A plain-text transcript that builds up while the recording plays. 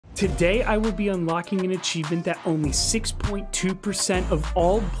Today I will be unlocking an achievement that only 6.2% of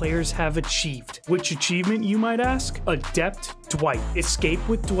all players have achieved. Which achievement, you might ask? Adept Dwight. Escape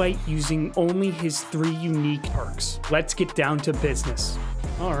with Dwight using only his 3 unique perks. Let's get down to business.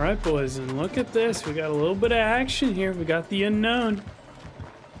 All right, boys, and look at this. We got a little bit of action here. We got the unknown.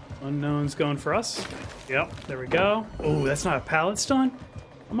 Unknown's going for us. Yep, there we go. Oh, that's not a pallet stun?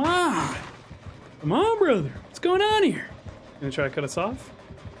 Come on. Come on, brother. What's going on here? Gonna try to cut us off?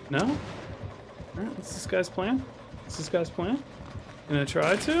 No? All right, what's this guy's plan? What's this guy's plan? Gonna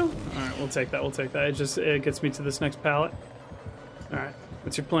try to? All right, we'll take that, we'll take that. It gets me to this next pallet. All right,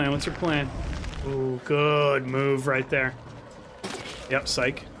 what's your plan, what's your plan? Ooh, good move right there. Yep,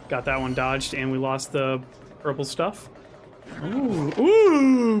 psych. Got that one dodged, and we lost the purple stuff.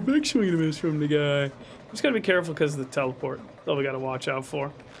 Ooh, big swing and a miss from the guy. Just gotta be careful because of the teleport. That's all we gotta watch out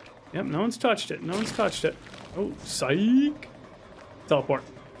for. Yep, no one's touched it, no one's touched it. Oh, psych. Teleport.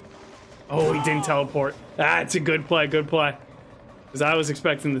 Oh, he didn't teleport. That's a good play, good play. Because I was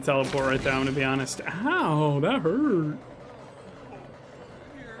expecting the teleport right there, I'm gonna be honest. Ow, that hurt.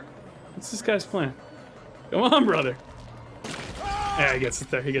 What's this guy's plan? Come on, brother. Yeah, he gets us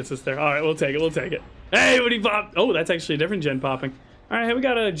there, he gets us there. All right, we'll take it, we'll take it. Hey, what he popped? Oh, that's actually a different gen popping. All right, hey, we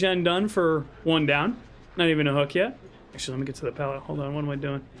got a gen done for 1 down. Not even a hook yet. Actually, let me get to the pallet. Hold on, what am I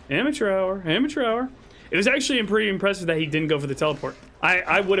doing? Amateur hour, amateur hour. It was actually pretty impressive that he didn't go for the teleport.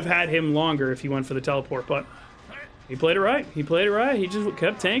 I would have had him longer if he went for the teleport, but he played it right. He played it right. He just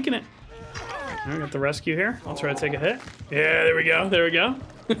kept tanking it. All right, got the rescue here. I'll try to take a hit. Yeah, there we go. There we go.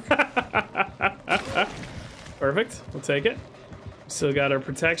 Perfect. We'll take it. Still got our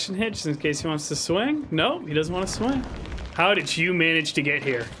protection hit just in case he wants to swing. No, he doesn't want to swing. How did you manage to get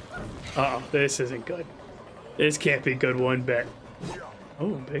here? Uh-oh, this isn't good. This can't be good one bit.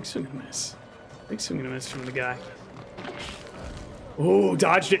 Oh, big swing and miss. Big swing and a miss from the guy. Oh,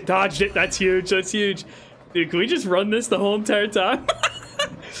 dodged it, dodged it. That's huge, that's huge. Dude, can we just run this the whole entire time?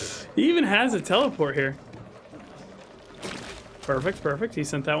 He even has a teleport here. Perfect, perfect. He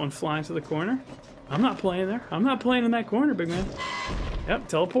sent that one flying to the corner. I'm not playing there. I'm not playing in that corner, big man. Yep,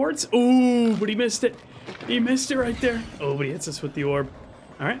 teleports. Ooh, but he missed it. He missed it right there. Oh, but he hits us with the orb.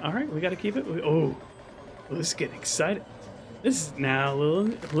 All right, we got to keep it. Oh, this is getting excited. This is now a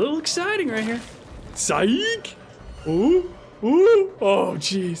little exciting right here. Psych! Ooh, ooh, oh,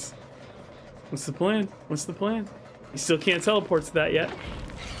 jeez. What's the plan? What's the plan? He still can't teleport to that yet.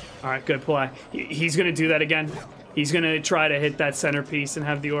 All right, good play. He's gonna do that again. He's gonna try to hit that centerpiece and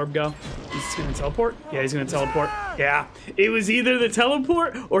have the orb go. He's gonna teleport? Yeah, he's gonna teleport. Yeah, it was either the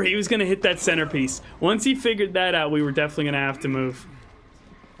teleport or he was gonna hit that centerpiece. Once he figured that out, we were definitely gonna have to move.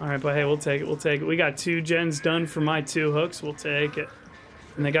 All right, but hey, we'll take it, we'll take it. We got 2 gens done for my 2 hooks, we'll take it.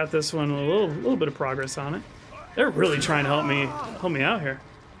 And they got this one with a little bit of progress on it. They're really trying to help me out here.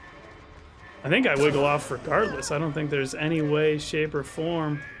 I think I wiggle off regardless. I don't think there's any way, shape, or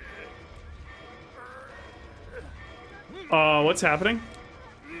form. What's happening?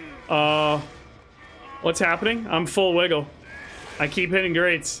 What's happening? I'm full wiggle. I keep hitting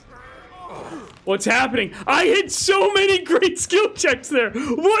greats. What's happening? I hit so many great skill checks there.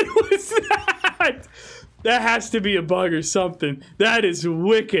 What was that? That has to be a bug or something. That is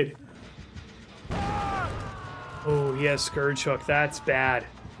wicked. Oh, yeah, Scourge Hook. That's bad.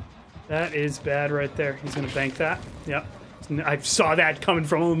 That is bad right there. He's gonna bank that. Yep. I saw that coming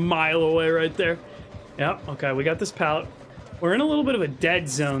from a mile away right there. Yep, okay, we got this pallet. We're in a little bit of a dead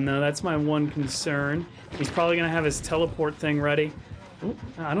zone, though. That's my one concern. He's probably gonna have his teleport thing ready. Ooh,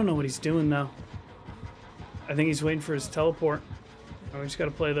 I don't know what he's doing, though. I think he's waiting for his teleport. Oh, we just gotta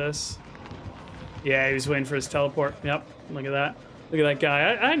play this. Yeah, he was waiting for his teleport. Yep, look at that. Look at that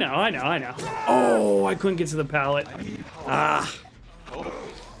guy. I know. Oh, I couldn't get to the pallet. Ah.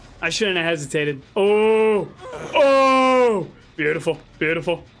 I shouldn't have hesitated. Oh! Oh! Beautiful,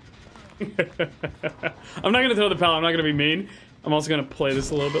 beautiful. I'm not gonna throw the pallet, I'm not gonna be mean. I'm also gonna play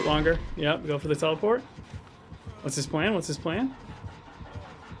this a little bit longer. Yep, go for the teleport. What's his plan? What's his plan?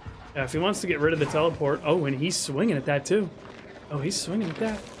 Yeah, if he wants to get rid of the teleport. Oh, and he's swinging at that too. Oh, he's swinging at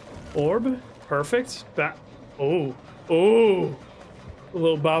that. Orb, perfect. Oh, oh. A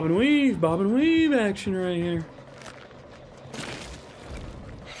little bob and weave action right here.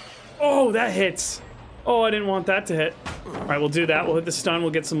 Oh, that hits. Oh, I didn't want that to hit. All right, we'll do that. We'll hit the stun.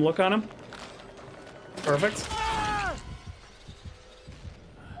 We'll get some look on him. Perfect.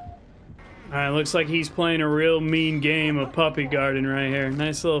 All right, looks like he's playing a real mean game of Puppy Garden right here.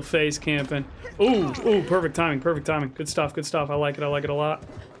 Nice little face camping. Ooh, ooh, perfect timing, perfect timing. Good stuff, good stuff. I like it a lot.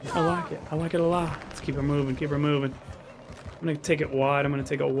 I like it a lot. Let's keep her moving, keep her moving. I'm gonna take it wide. I'm gonna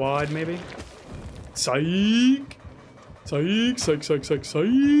take it wide, maybe. Psych! Psych, psych, psych, psych,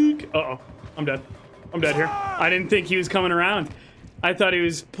 psych. Uh-oh. I'm dead. I'm dead here. I didn't think he was coming around. I thought he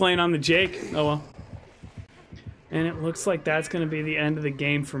was playing on the Jake. Oh, well. And it looks like that's going to be the end of the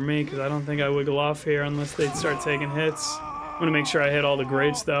game for me, because I don't think I wiggle off here unless they start taking hits. I'm going to make sure I hit all the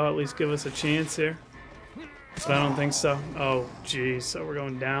greats, though. At least give us a chance here. But I don't think so. Oh, jeez. So we're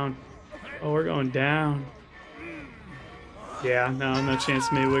going down. Oh, we're going down. Yeah, no chance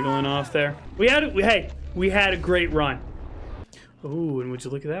of me wiggling off there. We had a great run. Ooh, and would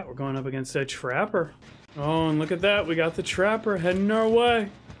you look at that? We're going up against a trapper. Oh, and look at that. We got the trapper heading our way.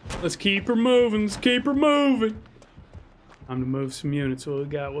 Let's keep her moving. Let's keep her moving. Time to move some units. What we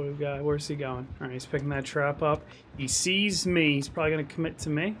got? What we got? Where's he going? All right, he's picking that trap up. He sees me. He's probably going to commit to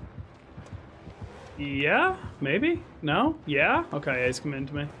me. Yeah? Maybe? No? Yeah? Okay, yeah, he's committing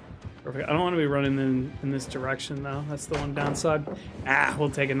to me. Perfect. I don't want to be running in this direction, though. That's the one downside. Ah, we'll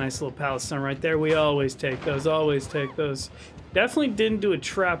take a nice little Palestine right there. We always take those. Always take those. Definitely didn't do a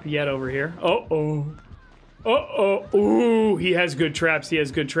trap yet over here. Uh-oh. Uh-oh. Ooh, he has good traps. He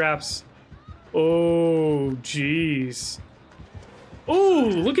has good traps. Oh, jeez. Ooh,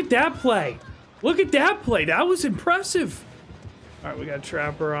 look at that play. Look at that play. That was impressive. All right, we got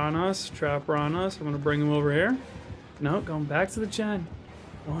Trapper on us. Trapper on us. I'm going to bring him over here. No, going back to the gen.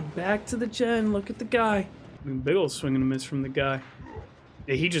 Going back to the gen. Look at the guy. I mean, big old swing and a miss from the guy.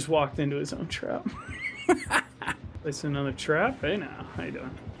 Yeah, he just walked into his own trap. Place another trap. Hey, now. How you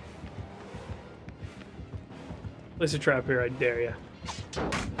doing? Place a trap here. I dare you.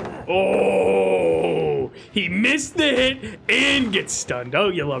 Oh! He missed the hit and gets stunned. Oh,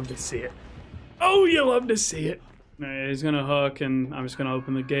 you love to see it. Oh, you love to see it. All right, he's going to hook, and I'm just going to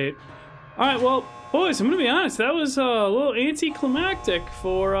open the gate. All right, well, boys, I'm going to be honest. That was a little anticlimactic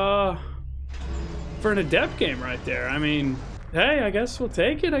for an Adept game right there. I mean, hey, I guess we'll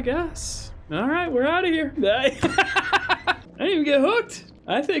take it, I guess. All right, we're out of here. I didn't even get hooked.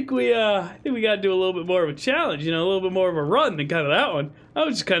 I think we got to do a little bit more of a challenge, you know, a little bit more of a run than kind of that one. I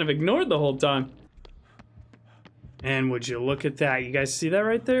was just kind of ignored the whole time. And would you look at that? You guys see that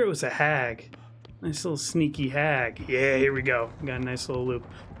right there? It was a hag. Nice little sneaky hag. Yeah, here we go. We got a nice little loop.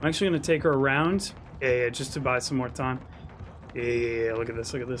 I'm actually going to take her around. Yeah, just to buy some more time. Yeah, look at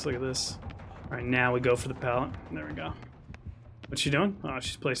this, look at this, look at this. All right, now we go for the pallet. There we go. What's she doing? Oh,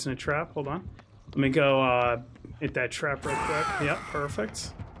 she's placing a trap. Hold on. Let me go hit that trap real quick. Yep,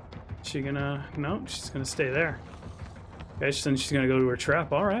 perfect. She gonna... No, she's gonna stay there. Okay, then she's gonna go to her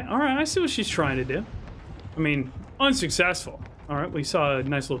trap. All right, I see what she's trying to do. I mean, unsuccessful. All right, we saw a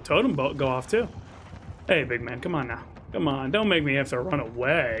nice little totem boat go off too. Hey, big man, come on now. Come on, don't make me have to run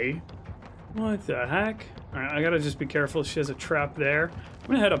away. What the heck? All right, I gotta just be careful. She has a trap there. I'm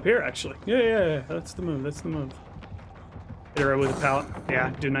gonna head up here, actually. Yeah, that's the move, that's the move. Hit her with a pallet. Yeah,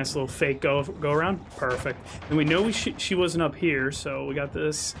 do a nice little fake go around. Perfect. And we know she wasn't up here, so we got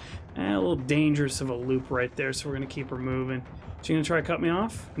this a little dangerous of a loop right there, so we're gonna keep her moving. She gonna try to cut me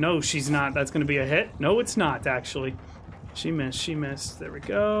off? No, she's not. That's gonna be a hit. No, it's not, actually. She missed, she missed. There we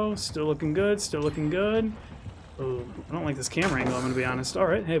go. Still looking good, still looking good. Oh, I don't like this camera angle, I'm gonna be honest. All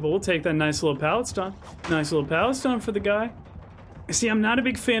right, hey, but we'll take that nice little pallet stun. Nice little pallet stun for the guy. See, I'm not a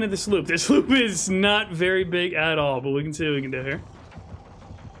big fan of this loop. This loop is not very big at all, but we can see what we can do here.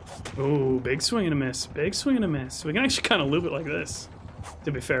 Oh, big swing and a miss. Big swing and a miss. We can actually kind of loop it like this,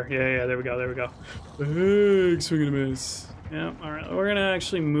 to be fair. Yeah, there we go, there we go. Big swing and a miss. Yeah, all right. We're going to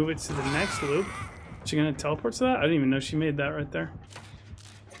actually move it to the next loop. Is she going to teleport to that? I didn't even know she made that right there.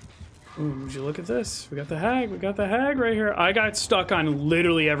 Ooh, would you look at this? We got the hag. We got the hag right here. I got stuck on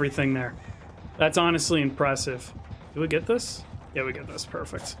literally everything there. That's honestly impressive. Do we get this? Yeah, we get this.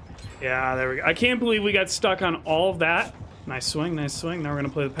 Perfect. Yeah, there we go. I can't believe we got stuck on all of that. Nice swing, nice swing. Now we're going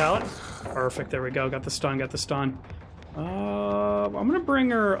to play the pallet. Perfect. There we go. Got the stun, got the stun. I'm going to bring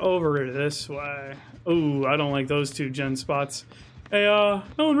her over this way. Ooh, I don't like those two gen spots. Hey,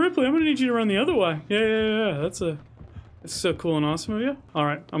 Ellen Ripley, I'm going to need you to run the other way. Yeah. That's so cool and awesome of you. All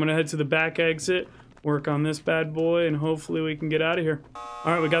right, I'm going to head to the back exit, work on this bad boy, and hopefully we can get out of here.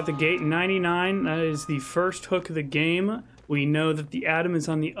 All right, we got the gate 99. That is the first hook of the game. We know that the Atom is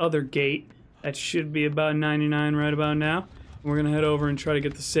on the other gate. That should be about 99 right about now. We're gonna head over and try to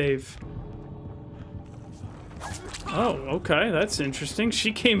get the save. Oh, okay, that's interesting.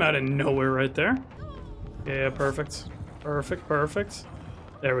 She came out of nowhere right there. Yeah, perfect. Perfect.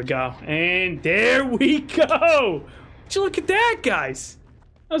 There we go. And there we go! Would you look at that, guys?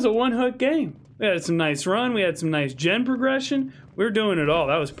 That was a one-hook game. We had some nice run. We had some nice gen progression. We were doing it all.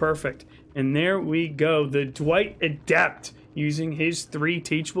 That was perfect. And there we go. The Dwight Adept, using his 3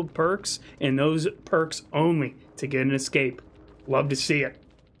 teachable perks, and those perks only, to get an escape. Love to see it.